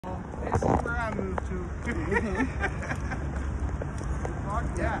This is where I moved to. Fuck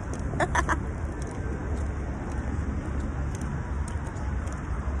yeah.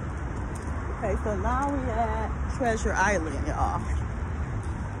 Okay, so now we at Treasure Island, y'all.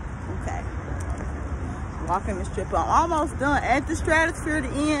 Okay. Walking the strip. I'm almost done at the Stratosphere, the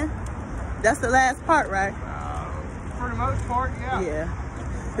end. That's the last part, right? For the most part, yeah. Yeah.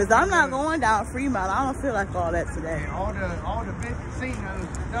 Because I'm not going down Fremont. I don't feel like all that today. And all the big casinos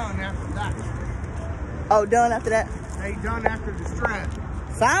are done after that. Oh, done after that? They done after the Strat.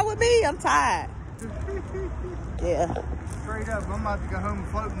 Fine with me. I'm tired. Yeah. Straight up, I'm about to go home and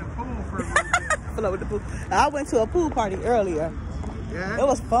float in the pool for a little bit. Float the pool. I went to a pool party earlier. Yeah? It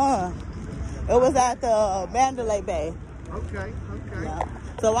was fun. It was at the Mandalay Bay. Okay, okay. Yeah.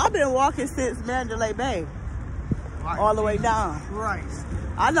 So I've been walking since Mandalay Bay. Like, all the way down. Christ.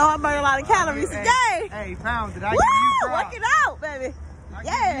 I know I burned a lot of calories today. Hey, Pound, did I Woo! give you props? Work it out, baby. I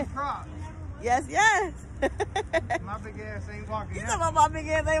Yeah. give you props. Yes, yes. My big ass ain't walking You out. talking about my big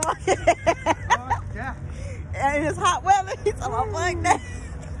ass ain't walking. Fuck yeah. And it's hot weather. You talking about fuck that.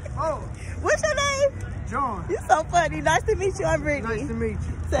 Oh, What's your name? John. You so funny. Nice to meet you. I'm Brittany. Nice to meet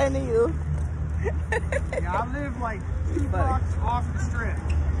you. Same to you. Yeah, I live like 2 blocks off the strip.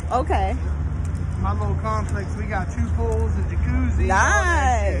 Okay. My little complex, we got 2 pools, a jacuzzi.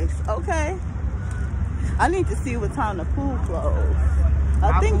 Nice. Okay. I need to see what time the pool closed.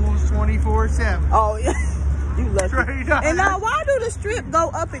 My pool's 24/7. Oh, yeah. You lucky. Straight up. And now, why do the strip go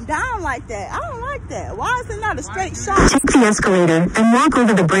up and down like that? I don't like that. Why is it not a straight shot? Take the escalator and walk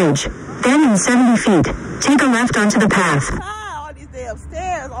over the bridge. Then in 70 feet, take a left onto the path. All these damn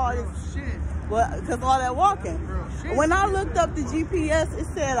stairs, all this. Shit. Well, because all that walking. Bro, shit. When I looked up the GPS, it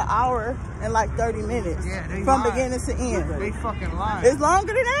said an hour and like 30 minutes. Yeah, they from lying. beginning to end. They fucking lying. It's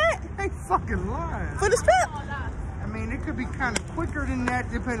longer than that? They fucking lying. For the strip? I mean, it could be kind of quicker than that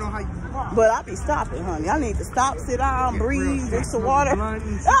depending on how you walk. But I be stopping, honey. I need to stop, sit down, Get real breathe, sick, drink some smoke water. blunt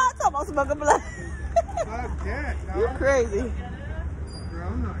and shit. Ah, I'm talking about smoking blood. Fuck that, dog. You crazy. Bro,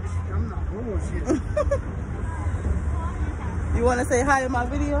 I'm not bullshit. You want to say hi to my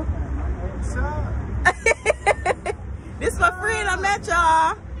video? What's up? This my friend I met, y'all.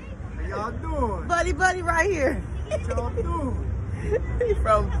 How y'all doing? Buddy right here. What y'all doing? He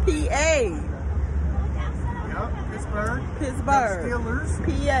from PA. Yup, Pittsburgh. Pittsburgh. Steelers.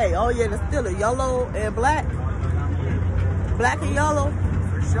 PA. Oh yeah, the Steelers. Yellow and black. Black and yellow.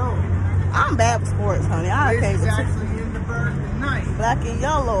 For sure. I'm bad with sports, honey. I This can't. is actually in the bird tonight. Black and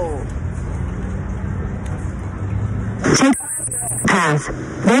yellow. Take the path.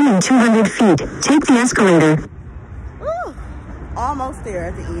 Then in 200 feet, take the escalator. Woo. Almost there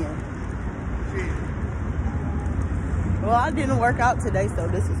at the end. Shit. Well, I didn't work out today, so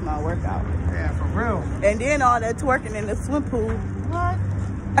this is my workout. Yeah, for real. And then all that twerking in the swim pool. What?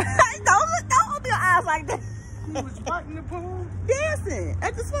 don't open your eyes like that. You was fighting the pool? Dancing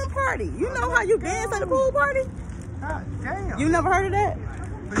at the swim party. You know how you dance at a pool party? God damn. You never heard of that?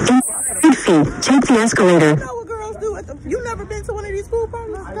 In 8 feet, take the escalator. You know what girls do at the... You never been to one of these pool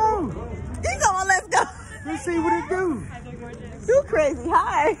parties? Let's go. You go on, let's go. Let's see what it do. You crazy.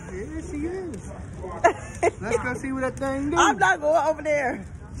 Hi. Yeah, she is. Let's go see what that thing do. I'm not going over there.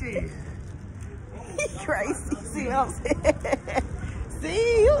 Shit. He's crazy. See what I'm saying?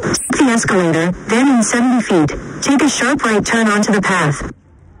 See you. Take the escalator. Then in 70 feet, take a sharp right turn onto the path.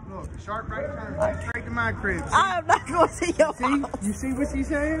 Look, sharp right turn right straight to my crib. See? I'm not going to your See? house. You see what she's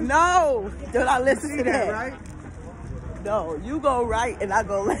saying? No. Do not listen See to that. right? No. You go right and I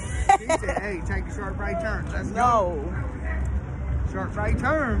go left. She said, hey, take a sharp right turn. Let's go. No. Sharp right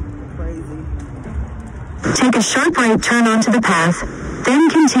turn. Crazy. Take a sharp right turn onto the path. Then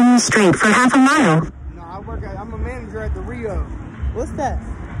continue straight for half a mile. No, I'm a manager at the Rio. What's that?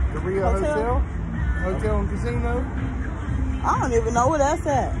 The Rio Hotel? Hotel and Casino. I don't even know where that's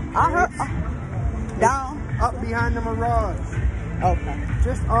at. I heard down. Up behind the Mirage. Okay.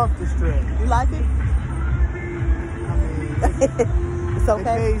 Just off the strip. You like it? I mean, It's it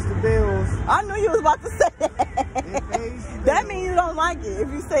okay. pays the bills. I knew you was about to say It that. pays the That bills. means you don't like it if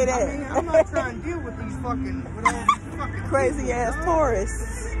you say that. I mean, I'm not trying to deal with these fucking, with all these fucking Crazy people, ass dog.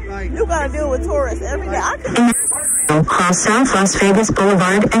 tourists. Like, You gotta deal with tourists every day. I could Cross South Las Vegas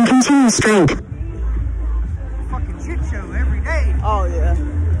Boulevard and continue straight. fucking shit show every day. Oh yeah.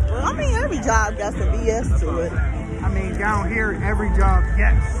 Well, I mean every job got some BS to it. I mean, down here, every job,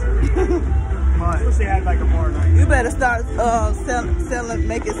 yes. But especially had like a bar night. You better start selling,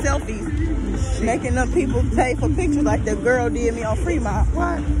 making selfies, making them people pay for pictures like that girl did me on Fremont.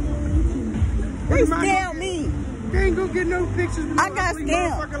 What? They am I scammed gonna me. They ain't gonna get no pictures with I no got ugly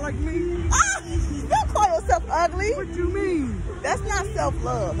scammed. motherfucker like me. Ah, you call yourself ugly. What you mean? That's not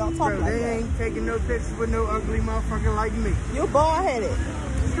self-love. Don't talk Bro, like they that. ain't taking no pictures with no ugly motherfucker like me. You're bald-headed.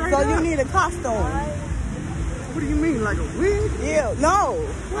 Straight So up. you need a costume. What do you mean, like a wig? Yeah, no.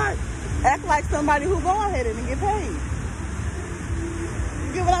 What? Act like somebody who bald-headed and get paid.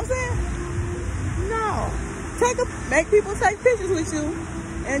 You get what I'm saying? No. Make people take pictures with you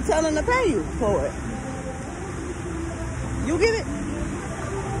and tell them to pay you for it. You get it?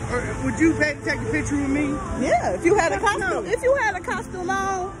 Or would you pay to take a picture with me? Yeah, if you had a Fuck costume, no. if you had a costume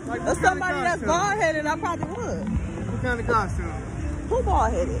on, Like or what kind of somebody that's costume? bald-headed, I probably would. What kind of costume? Who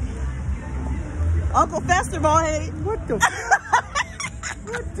bald-headed? Uncle Fester bald-headed. What the fuck?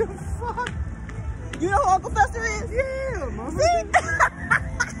 What the fuck? You know who Uncle Fester is? Yeah, mama. See?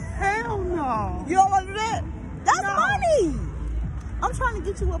 Hell no. You don't want to do that? That's No. money. I'm trying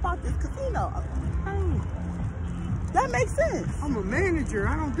to get you up out this casino. That makes sense. I'm a manager.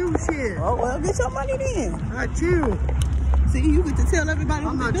 I don't do shit. Oh, well, get your money then. Not you. See, you get to tell everybody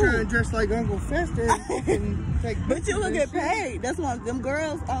I'm what not to trying to do. dress like Uncle Fester and take But pictures you will and get shit. paid. That's one of them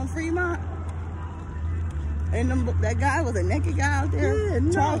girls on Fremont. And that guy was a naked guy out there Yeah,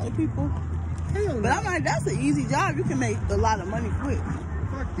 no. charging people. Hell no. But I'm like, that's an easy job. You can make a lot of money quick.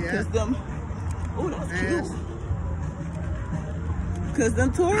 Fuck yeah. Cause them, oh, that's Ass. cute. Cause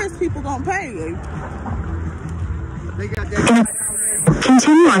them tourist people gonna pay you. They got that.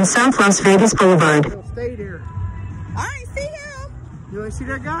 Continue on South Las Vegas Boulevard. They'll stay there. I ain't see him. You ain't see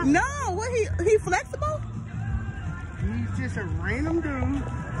that guy? No, what he flexible? He's just a random dude.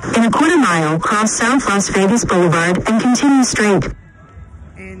 In a quarter mile, cross South Las Vegas Boulevard and continue straight.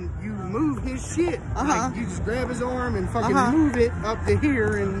 And you move his shit. Uh-huh. Like you just grab his arm and fucking Uh-huh. move it up to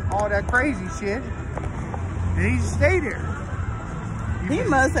here and all that crazy shit. And he just stay there. He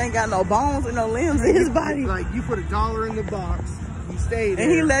must ain't got no bones or no limbs in his body. Like you put $1 in the box, he stayed there.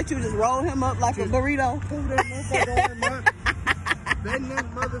 And he let you just roll him up like a burrito. pull that motherfucker arm up. Letting that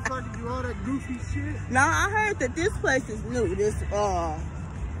motherfucker do all that goofy shit. Now I heard that this place is new. This Resort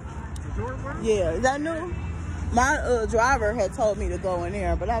work? yeah, is that new? My driver had told me to go in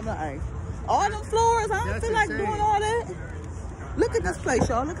there, but I'm like, all them floors, I don't That's feel like insane. doing all that. Look at this place,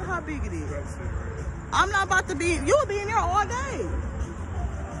 y'all. Look at how big it is. I'm not about to be, you'll be in there all day.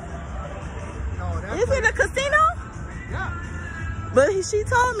 No, that's Is it a casino? yeah. But she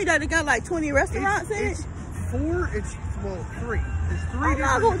told me that it got like 20 restaurants in it. It's three. It's three. It's three I'm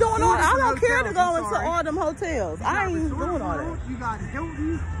not different- doing all four I don't different care to hotels, go I'm into sorry. all them hotels. You I got ain't Resort doing all that. World, you got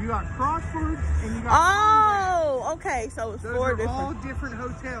Hilton, you got Crossford, and you got Oh, okay. So it's Those four are all different. different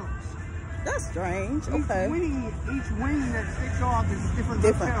hotels. That's strange. Each Okay. wing that sticks off is a different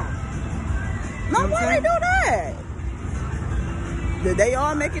Different. hotel. No, You know what why I'm they do that? They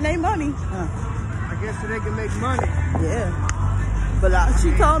all making their money. I guess so they can make money. Yeah. But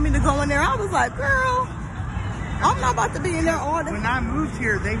she told me to go in there. I was like, girl, I'm not about to be in there all day. When I moved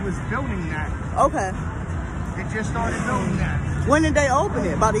here, they was building that. Okay. They just started building that. When did they open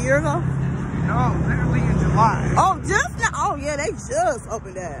it? About a year ago? No, literally in July. Oh, just now? Oh, yeah, they just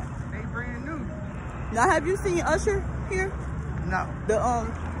opened that. They brand new. Now, have you seen Usher here? No, The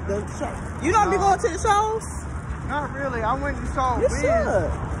show. You don't be No. going to the shows? not really. I went and saw You Wiz. should.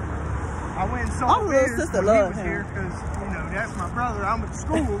 I went and saw My little Wiz sister when love he was him. here because, that's my brother. I went to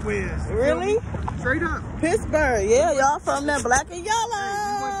school with Wiz. You feel Really? me? Straight up. Pittsburgh. Yeah, y'all from that black and We went to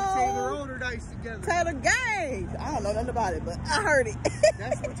Taylor yellow. Alderdice together. Taylor Gang. I don't know nothing about it, but I heard it.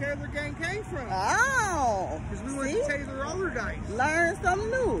 That's where Taylor Gang came from. Oh. Because we went See? to Taylor Alderdice. Learn something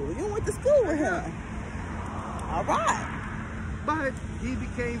new. You went to school with him. All right. But he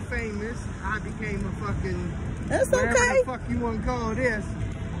became famous. I became a fucking... That's whatever okay. the fuck you want to call this.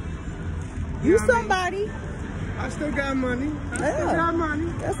 You know what I mean? somebody. I still got money. I still Yeah. got money.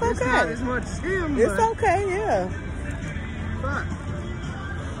 That's It's okay. not as much as him, It's but okay, yeah. fuck.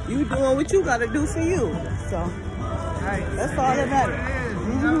 You doing what you gotta do for you. So Hey, that's all that it is matters. what it is,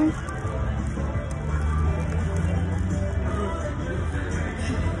 you know?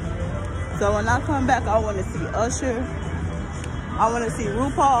 So when I come back, I want to see Usher. I want to see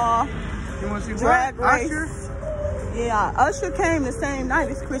RuPaul. You want to see Drag what? Race. Usher? Yeah, Usher came the same night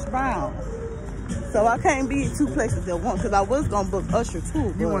as Chris Brown. So I can't be in two places at once because I was going to book Usher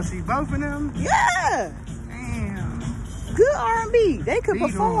too. You but- want to see both of them? Yeah. Damn. Good R&B. They could Beat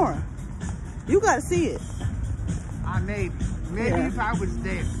 'em. perform. You got to see it. Maybe Yeah. if I was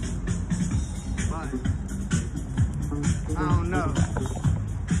there. But I don't know.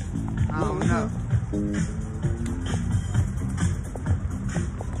 I don't know.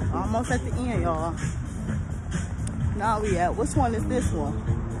 Almost at the end, y'all. Now we at, which one is this one?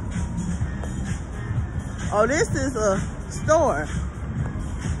 Oh, this is a store.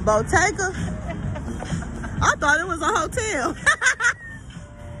 Bottega. I thought it was a hotel.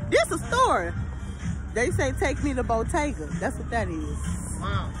 This a store. They say take me to Bottega. That's what that is.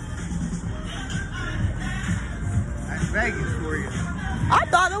 Wow. That's Vegas for you. I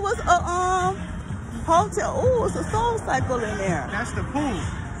thought it was a hotel. Ooh, it's a Soul Cycle in there. That's the pool.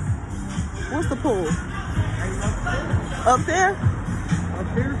 What's the pool? Right Up there?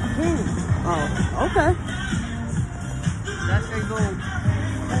 up there, the pool. Oh, okay. That's a little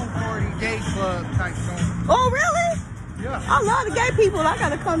pool party gay club type thing. Oh, really? Yeah. I love the gay people. I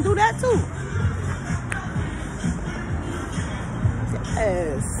gotta come do that too.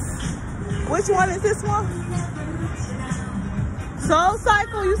 Yes. Which one is this one? Soul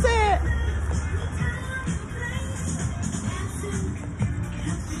Cycle, you said?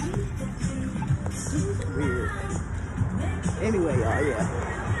 Weird. Anyway, y'all, yeah.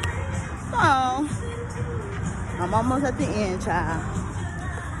 So, I'm almost at the end, child.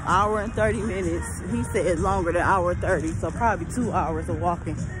 Hour and 30 minutes. He said longer than hour 30, so probably 2 hours of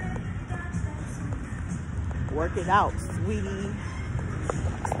walking. Work it out, sweetie.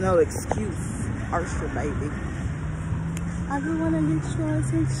 It's no excuse. Ursula, baby. I just want to get your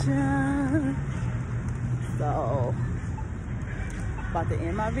attention. So, about to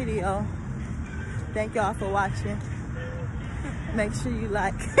end my video. Thank y'all for watching. Make sure you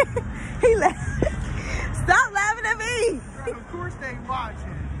like. He laughed. Stop laughing at me. Of course they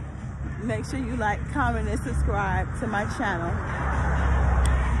watching. Make sure you like, comment, and subscribe to my channel.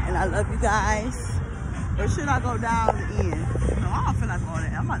 And I love you guys. Or should I go down the end? No, I don't feel like going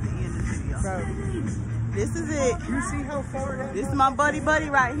there. I'm about to end this video. Bro, This is it. you see how far that This is my buddy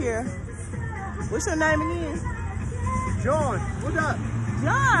right here. What's your name again? John, what up?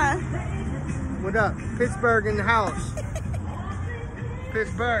 John. What up? Pittsburgh in the house.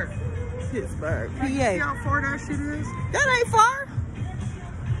 Pittsburgh. Pittsburgh, You see PA. how far that shit is? That ain't far.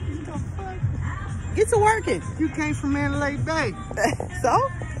 What the fuck? Get to working. You came from Mandalay Bay. So,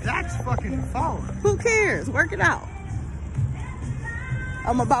 That's fucking far. who cares? Work it out.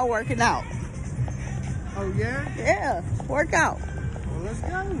 I'm about working out. Oh yeah? Yeah, work out. Well, let's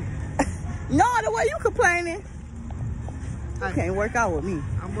go. No, the way you complaining. You Hey, can't work out with me.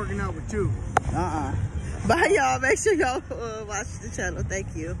 I'm working out with you. Bye, y'all. Make sure y'all watch the channel.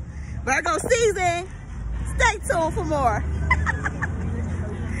 Thank you. Virgo season. Stay tuned for more.